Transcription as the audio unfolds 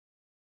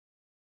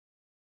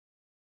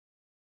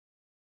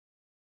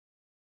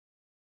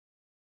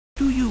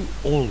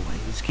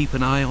always keep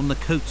an eye on the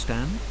coat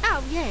stand?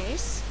 Oh,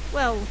 yes.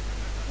 Well,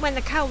 when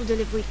the coal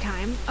delivery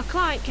came, a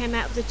client came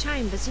out of the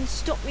chambers and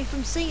stopped me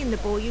from seeing the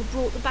boy who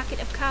brought the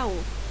bucket of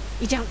coal.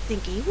 You don't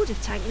think he would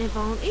have taken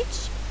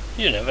advantage?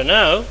 You never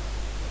know.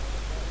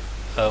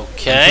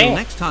 Okay. Until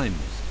next time,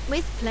 miss.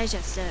 With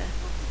pleasure, sir.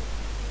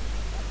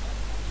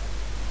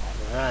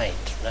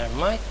 Right, there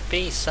might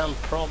be some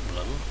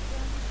problem.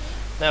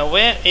 Now,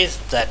 where is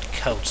that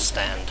coat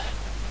stand?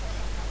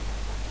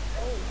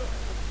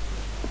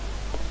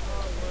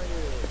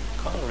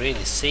 Can't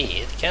really see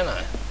it, can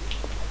I?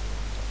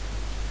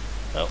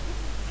 Oh.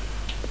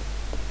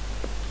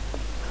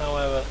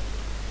 However...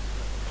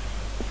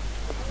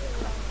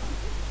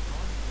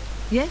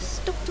 Yes,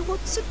 Dr.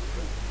 Watson?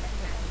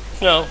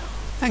 No.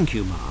 Thank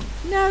you, ma'am.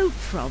 No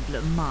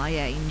problem, my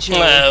angel.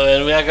 Well,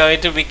 and we are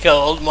going to be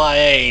called my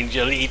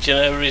angel each and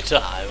every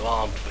time,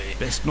 aren't we?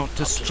 Best not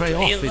to stray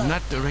tell you off in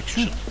that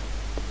direction.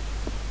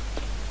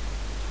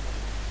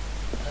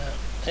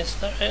 Is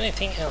there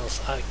anything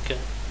else I can...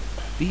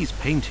 These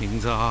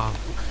paintings are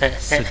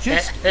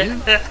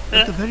suggestive,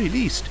 at the very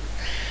least.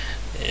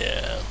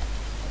 Yeah,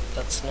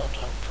 that's not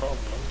our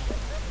problem.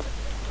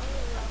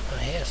 Oh,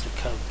 here's the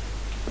coat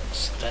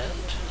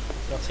stand.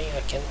 Nothing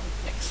I can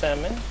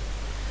examine.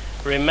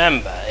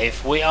 Remember,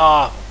 if we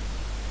are...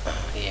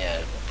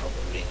 yeah,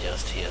 probably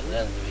just here,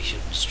 then we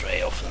shouldn't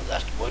stray off in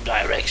that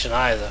direction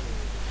either.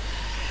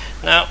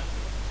 Now,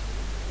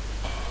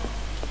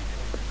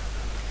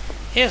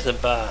 here's the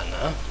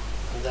burner,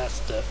 and that's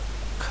the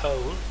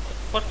coal.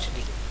 What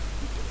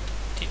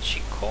did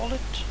she call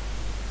it?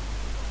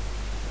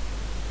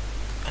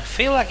 I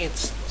feel like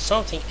it's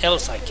something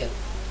else I can...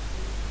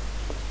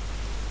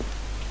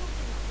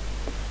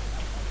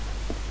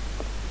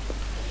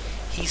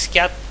 He's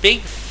got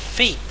big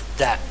feet,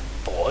 that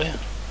boy.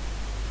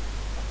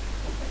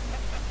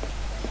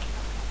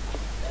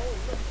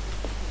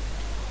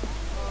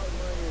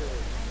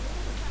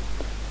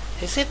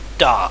 Is it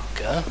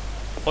darker,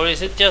 or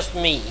is it just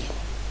me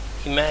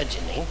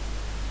imagining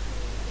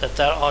that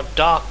there are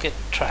darker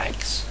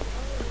tracks?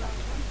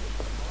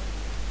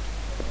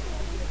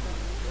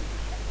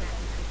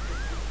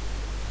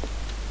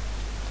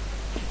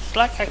 It's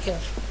like I can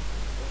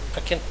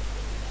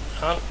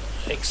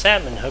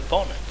examine her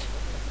bonnet.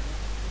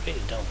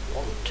 Really don't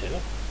want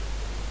to.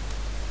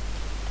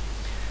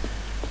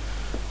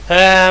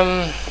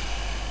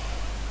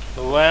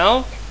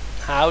 Well,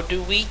 how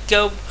do we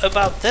go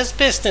about this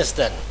business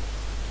then?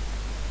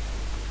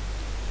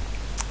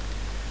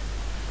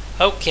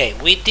 Okay,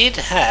 we did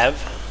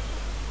have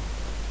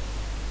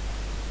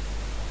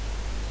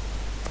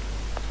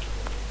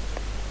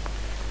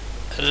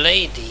a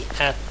lady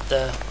at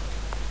the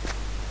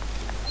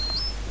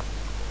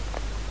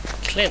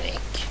clinic,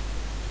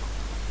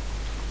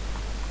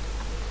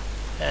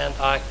 and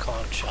I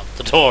can't shut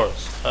the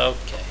doors.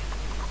 Okay.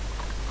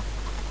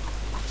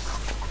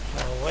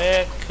 Now,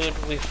 where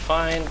could we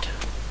find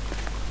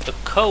the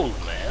coal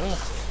man?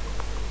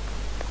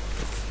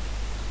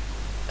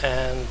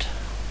 And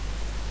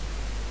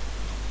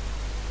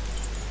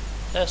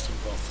there's the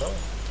brothel,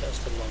 there's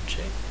the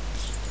lodging.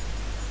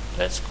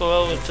 Let's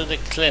go over to the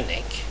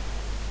clinic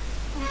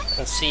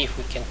and see if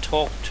we can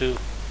talk to...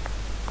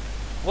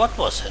 what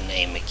was her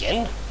name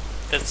again?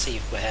 Let's see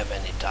if we have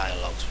any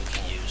dialogues we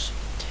can use.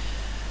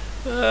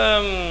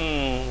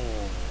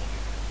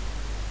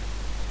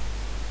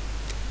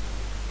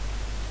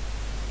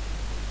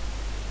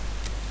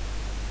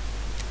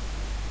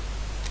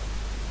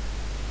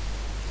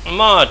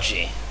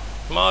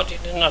 Margie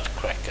the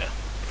Nutcracker.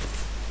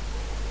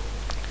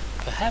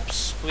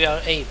 Perhaps we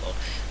are able.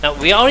 Now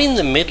we are in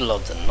the middle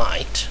of the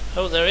night.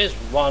 Oh, there is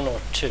one or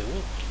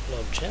two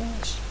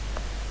lodgings.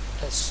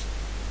 Let's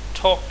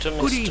talk to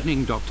Mr. Good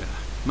evening, Doctor.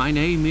 My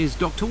name is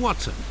Dr.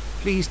 Watson.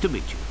 Pleased to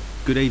meet you.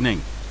 Good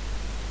evening.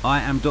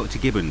 I am Dr.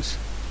 Gibbons.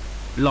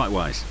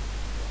 Likewise.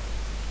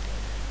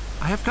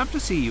 I have come to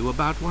see you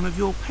about one of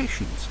your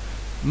patients.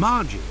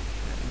 Margie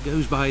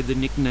goes by the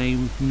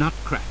nickname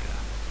Nutcracker,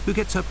 who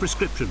gets her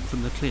prescription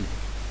from the clinic.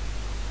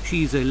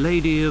 She's a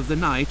lady of the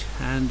night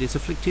and is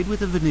afflicted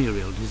with a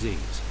venereal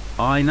disease.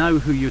 I know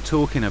who you're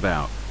talking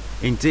about.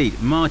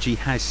 Indeed, Margie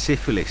has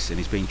syphilis and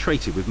is being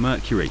treated with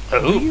mercury.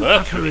 Oh, Do you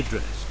have her mercury.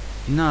 address?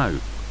 No,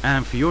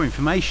 and for your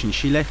information,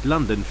 she left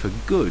London for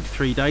good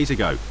 3 days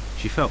ago.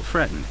 She felt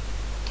threatened.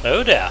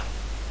 Oh dear.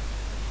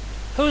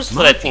 Who's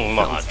threatening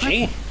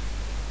Margie?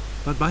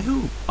 But by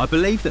whom? I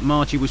believe that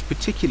Margie was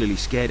particularly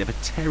scared of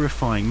a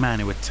terrifying man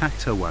who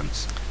attacked her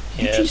once.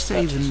 Did she Yes,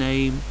 say that the is-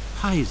 name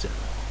Pizer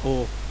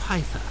or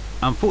Pyther?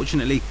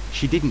 Unfortunately,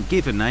 she didn't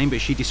give a name,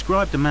 but she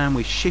described a man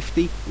with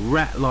shifty,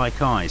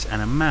 rat-like eyes and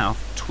a mouth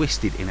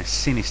twisted in a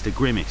sinister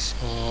grimace.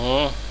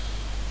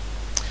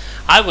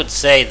 I would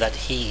say that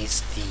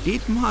he's the...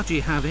 Did Margie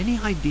have any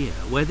idea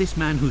where this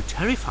man who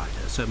terrified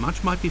her so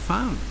much might be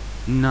found?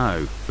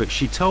 No, but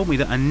she told me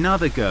that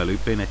another girl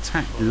who'd been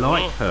attacked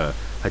like her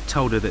had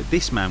told her that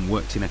this man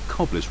worked in a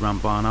cobbler's run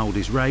by an old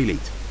Israeli.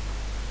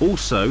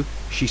 Also,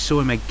 she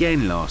saw him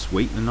again last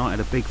week, the night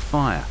of a big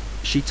fire.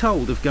 She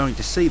told of going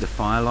to see the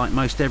fire like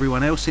most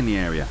everyone else in the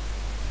area.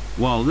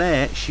 While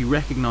there, she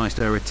recognised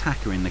her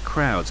attacker in the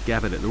crowds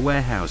gathered at the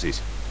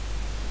warehouses.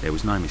 There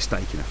was no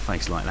mistaking a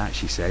face like that,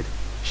 she said.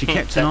 She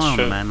kept an That's eye on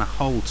true. the man the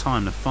whole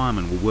time the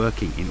firemen were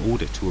working in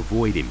order to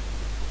avoid him.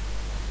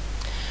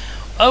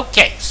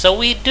 Okay, so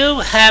we do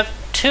have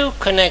two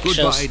connections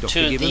Goodbye, Dr.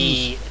 to Gibbons.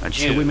 the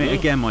Until we meet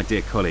again, my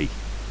dear colleague.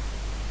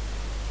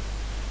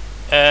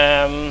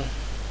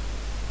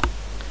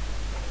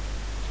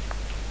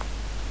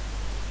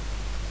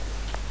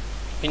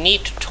 We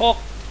need to talk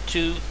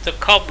to the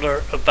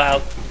cobbler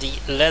about the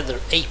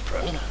leather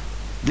apron.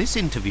 This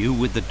interview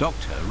with the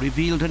doctor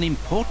revealed an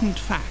important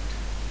fact.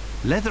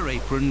 Leather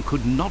Apron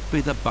could not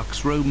be the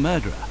Bucks Row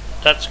murderer.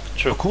 That's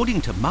true.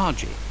 According to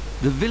Margie,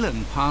 the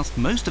villain passed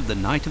most of the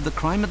night of the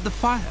crime at the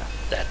fire.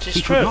 That is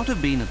He true. could not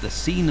have been at the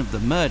scene of the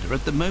murder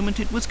at the moment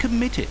it was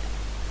committed.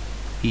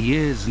 He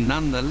is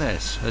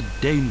nonetheless a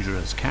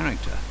dangerous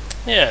character.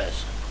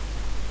 Yes.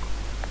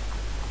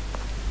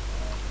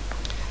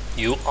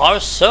 You are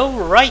so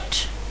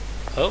right.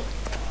 Oh.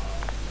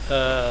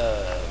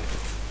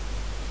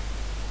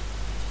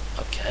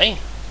 Okay.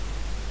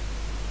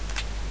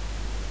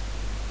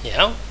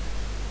 Yeah.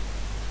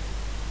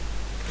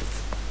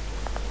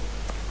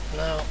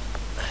 Now,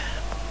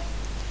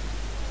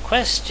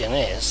 question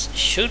is,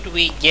 should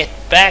we get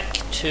back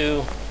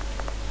to...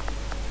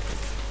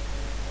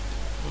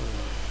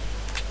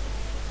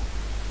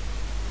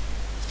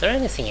 Is there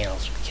anything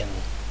else we can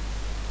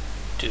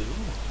do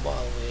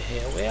while we're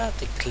here? We're at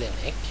the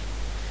clinic.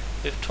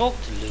 We've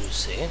talked to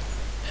Lucy,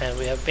 and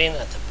we have been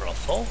at the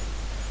brothel.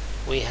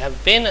 We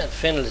have been at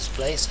Finley's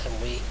place,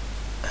 and we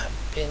have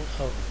been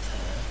over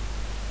there.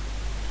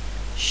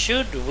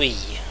 Should we?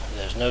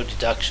 There's no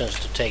deductions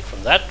to take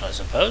from that, I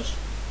suppose.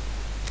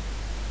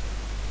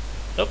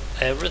 Nope,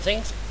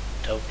 everything's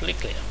totally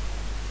clear.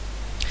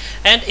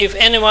 And if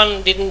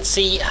anyone didn't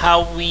see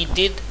how we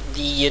did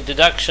the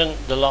deduction,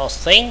 the last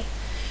thing,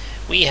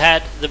 we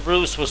had the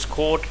bruise was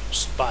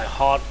caused by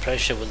hard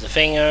pressure with the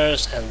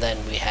fingers, and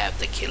then we have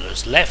the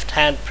killer's left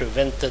hand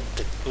prevented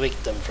the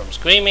victim from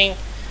screaming.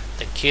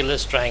 The killer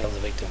strangled the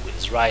victim with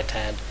his right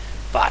hand,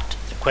 but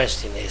the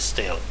question is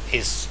still,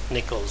 is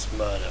Nichols'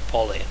 murder,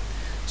 Polly's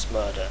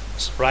murder,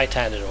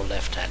 right-handed or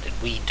left-handed?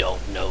 We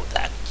don't know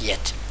that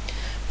yet,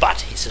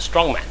 but he's a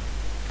strong man.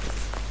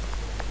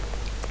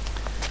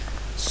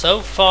 So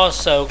far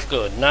so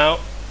good. Now,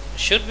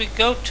 should we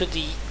go to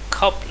the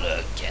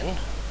cobbler again?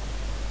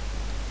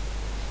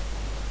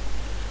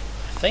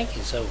 I think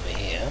it's over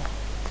here,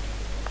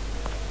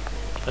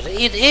 but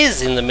it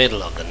is in the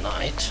middle of the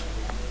night.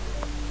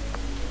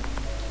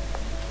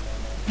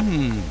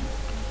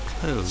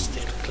 Closed.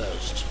 Still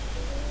closed.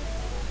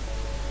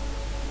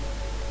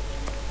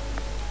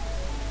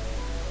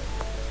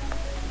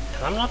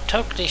 And I'm not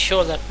totally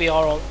sure that we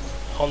are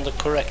on the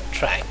correct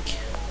track.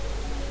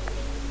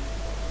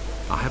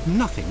 I have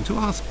nothing to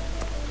ask.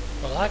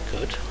 Well, I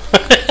could.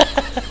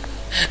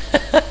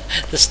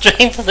 The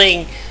strange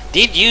thing,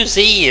 did you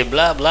see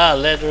blah blah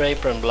leather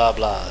apron blah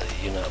blah,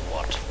 you know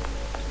what.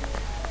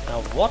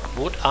 Now what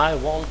would I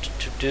want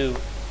to do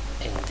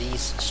in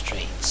these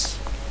streets?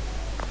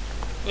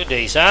 Good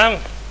day,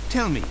 Sam.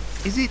 Tell me,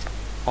 is it...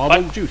 I'm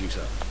on duty,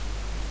 sir.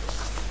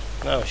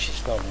 No,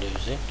 she's not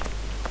losing.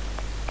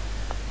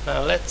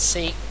 Now let's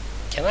see.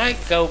 Can I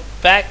go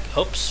back?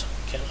 Oops.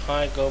 Can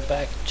I go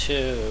back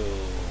to...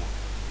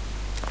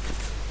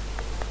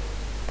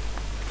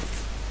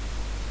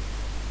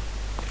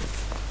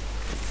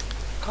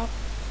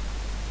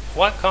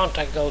 Why can't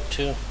I go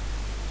to...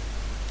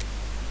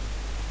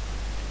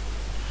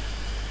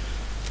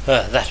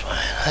 that one.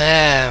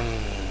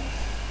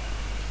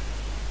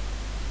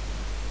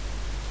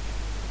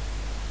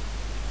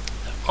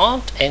 There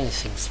aren't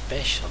anything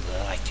special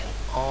that I can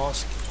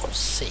ask or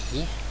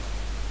see.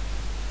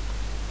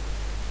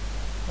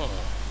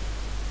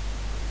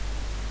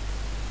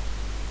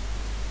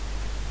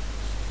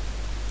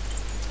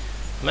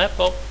 Map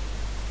of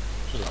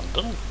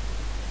London.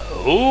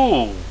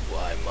 Oh,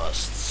 I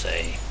must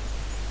say.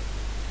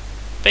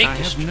 I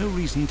have no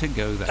reason to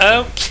go there.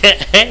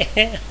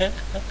 Okay.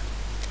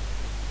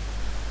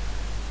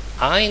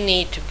 I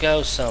need to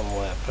go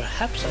somewhere.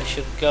 Perhaps I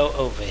should go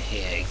over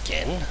here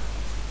again.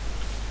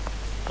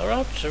 I'm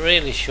not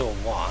really sure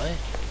why.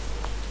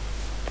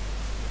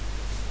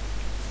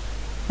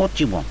 What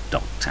do you want,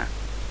 Doctor?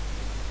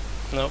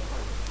 No,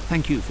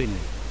 Thank you,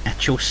 Finley.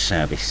 At your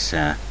service,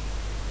 sir.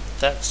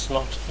 that's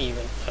not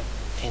even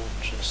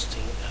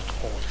interesting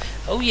at all.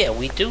 Oh yeah,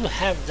 we do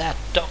have that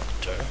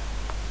doctor.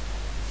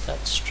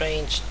 That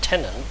strange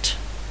tenant.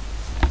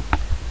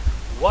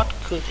 What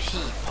could he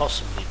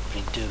possibly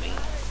be doing?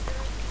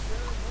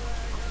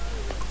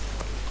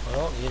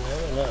 Well, you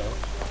never know.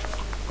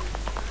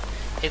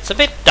 It's a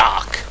bit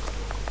dark.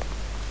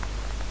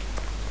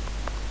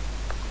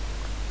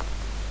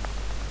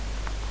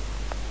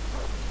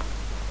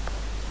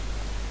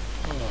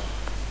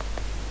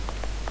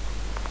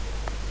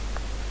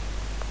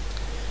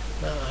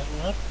 Now, I'm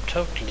not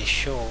totally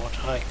sure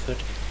what I could...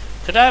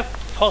 Could I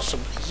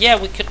possibly... Yeah,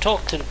 we could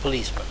talk to the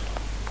policeman.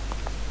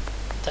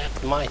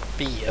 That might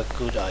be a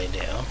good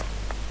idea.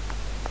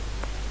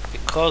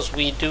 because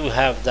we do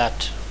have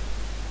that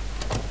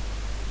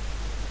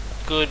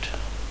good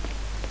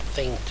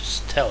thing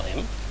to tell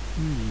him.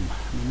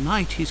 The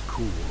night is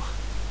cool.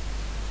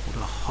 What a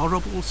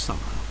horrible summer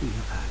we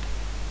have had.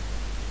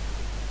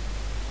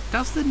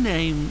 Does the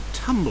name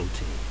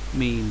Tumblety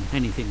mean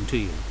anything to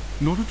you?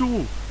 Not at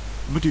all.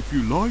 But if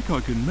you like,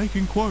 I can make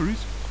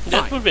inquiries.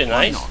 That Fine, would be why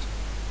nice. not?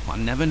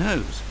 One never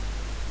knows.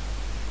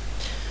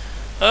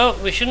 Oh,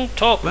 we shouldn't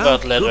talk Well,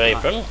 about Leather goodbye.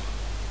 Apron.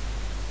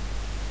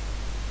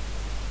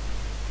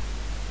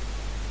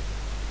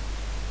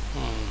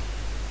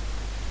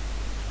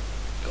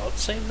 God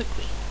save the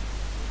Queen.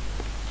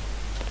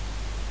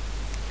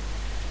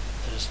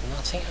 There's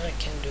nothing I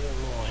can do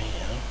more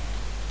here.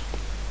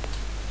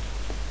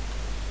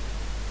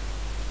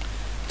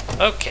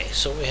 Okay,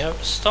 so we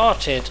have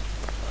started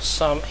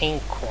some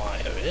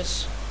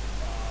inquiries.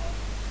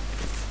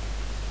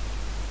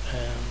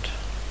 And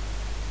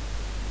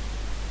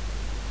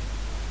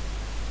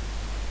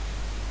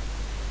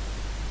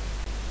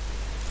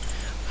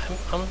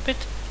I'm a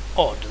bit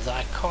odd that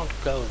I can't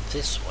go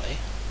this way.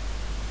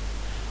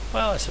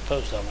 Well, I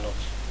suppose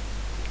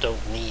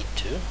don't need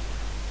to.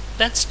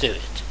 Let's do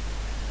it.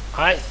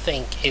 I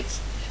think it's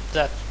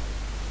that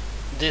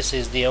this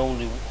is the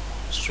only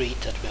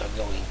street that we are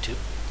going to.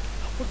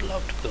 I would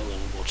love to go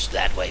and watch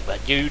that way,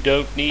 but you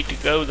don't need to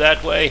go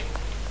that way.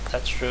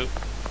 That's true.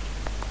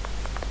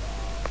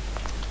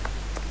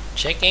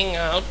 Checking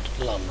out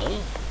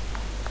London.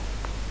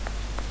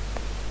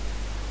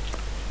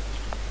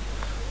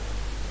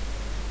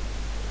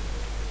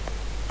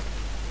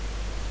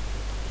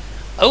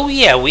 Oh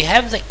yeah, we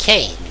have the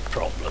cane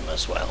problem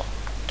as well,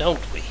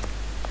 don't we?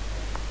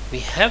 We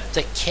have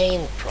the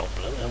cane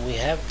problem and we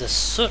have the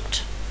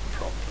soot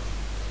problem.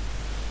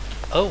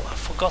 Oh, I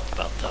forgot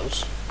about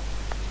those.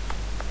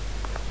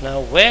 Now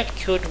where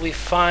could we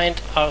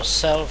find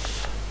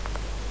ourselves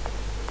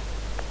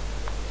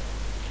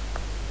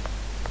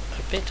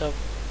a bit of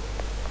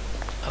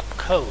a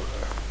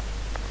coaler?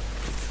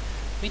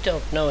 We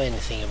don't know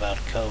anything about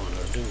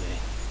coaler, do we?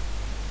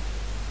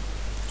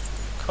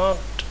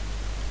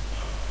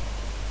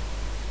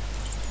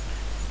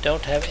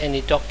 Don't have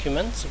any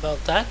documents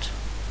about that.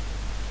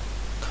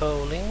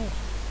 Coaling.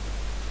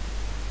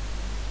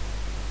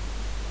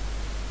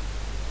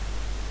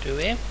 Do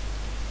we?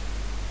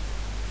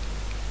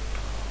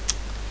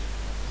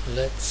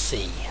 Let's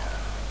see.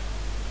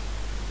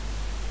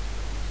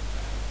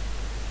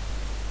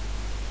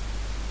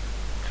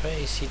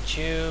 Crazy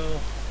Jew.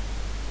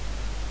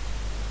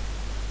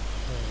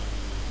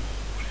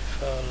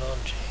 Prefer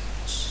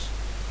lodgings.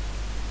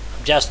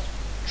 I'm just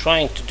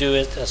trying to do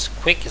it as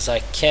quick as I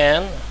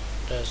can.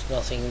 There's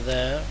nothing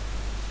there.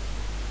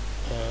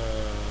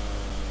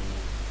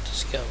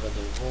 Discover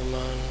the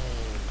woman.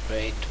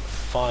 Great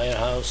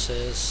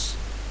firehouses.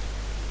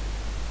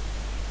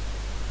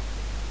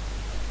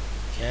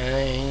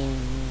 Okay.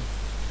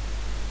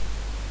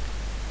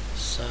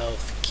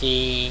 South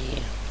Key.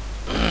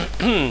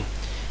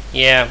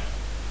 Yeah.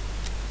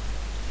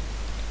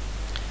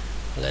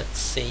 Let's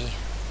see.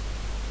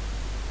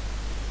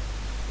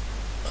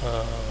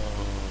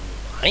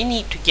 I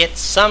need to get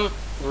some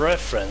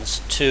reference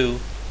to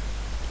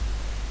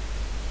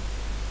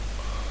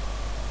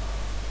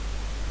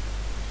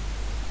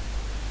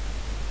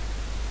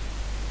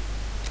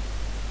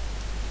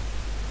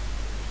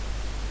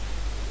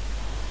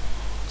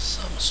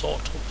some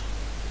sort of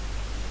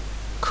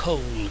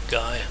coal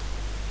guy.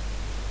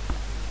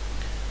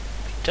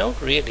 We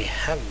don't really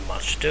have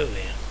much, do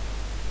we?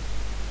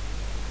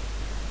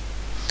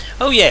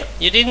 Oh yeah,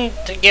 you didn't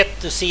get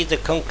to see the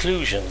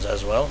conclusions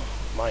as well.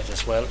 Might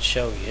as well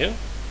show you.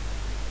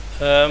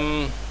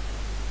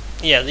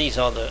 Yeah, these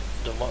are the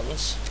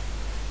ones.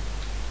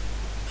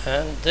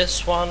 And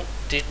this one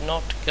did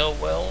not go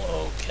well.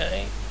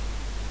 Okay.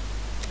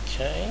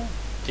 Okay.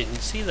 Didn't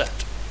see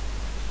that.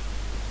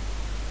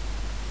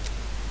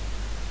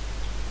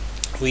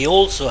 We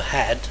also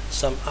had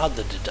some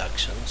other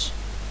deductions.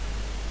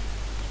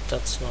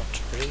 That's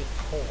not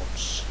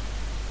reports.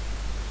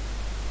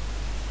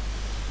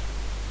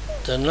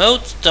 The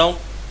notes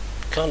don't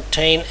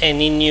contain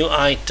any new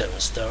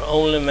items. They're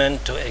only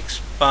meant to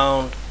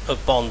expound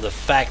upon the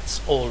facts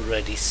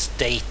already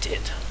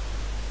stated.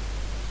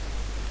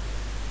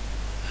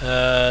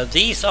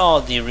 These are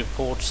the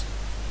reports.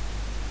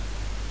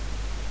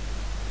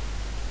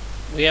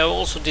 We have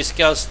also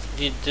discussed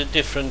the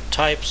different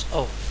types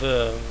of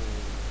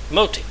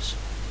motives,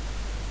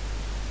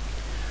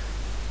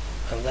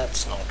 and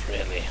that's not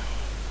really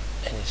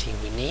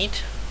anything we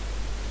need.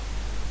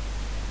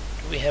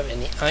 Do we have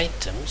any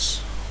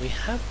items? We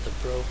have the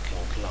broken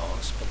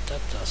glass, but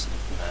that doesn't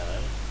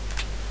matter.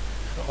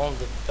 And on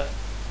the back,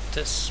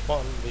 this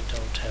one we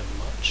don't have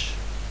much.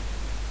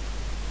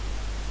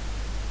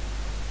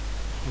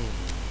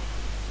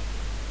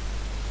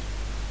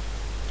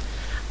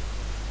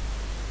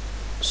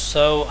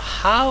 So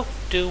how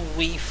do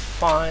we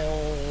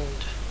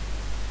find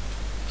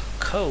a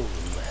coal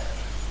man?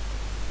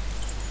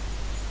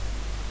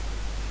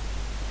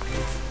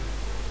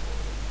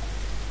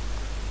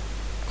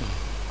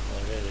 I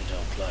really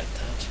don't like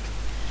that.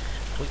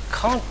 We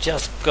can't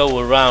just go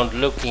around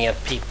looking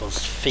at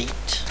people's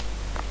feet.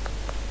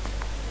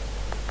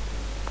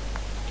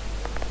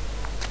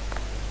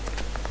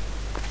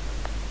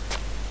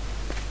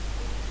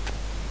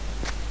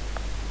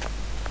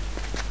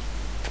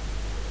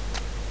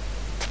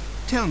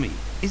 Tell me,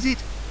 is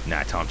it...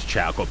 Now time to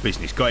chat, I've got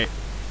business, got it?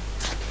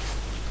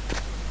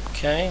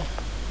 Okay.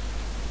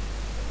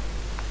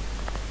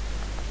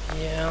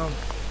 Yeah.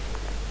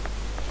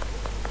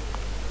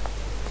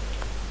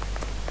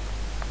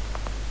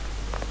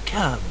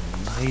 Come,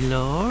 my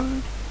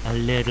lord, a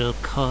little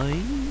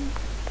coin?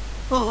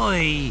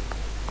 Oi!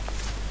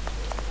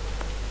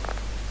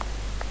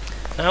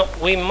 Now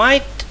we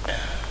might...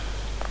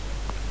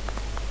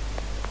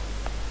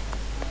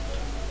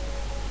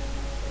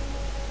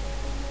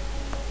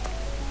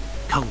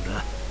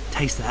 Colder.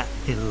 Taste that.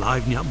 It'll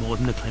liven you up more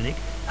than the clinic,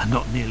 and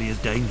not nearly as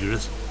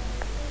dangerous.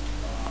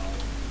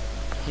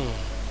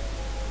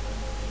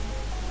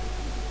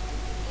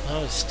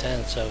 Now it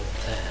stands over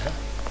there.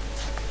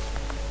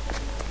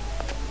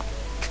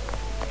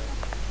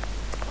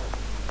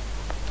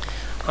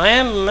 I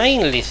am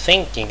mainly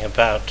thinking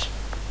about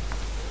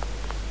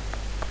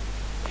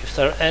if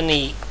there are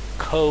any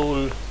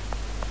coal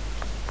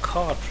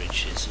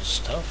cartridges or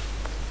stuff.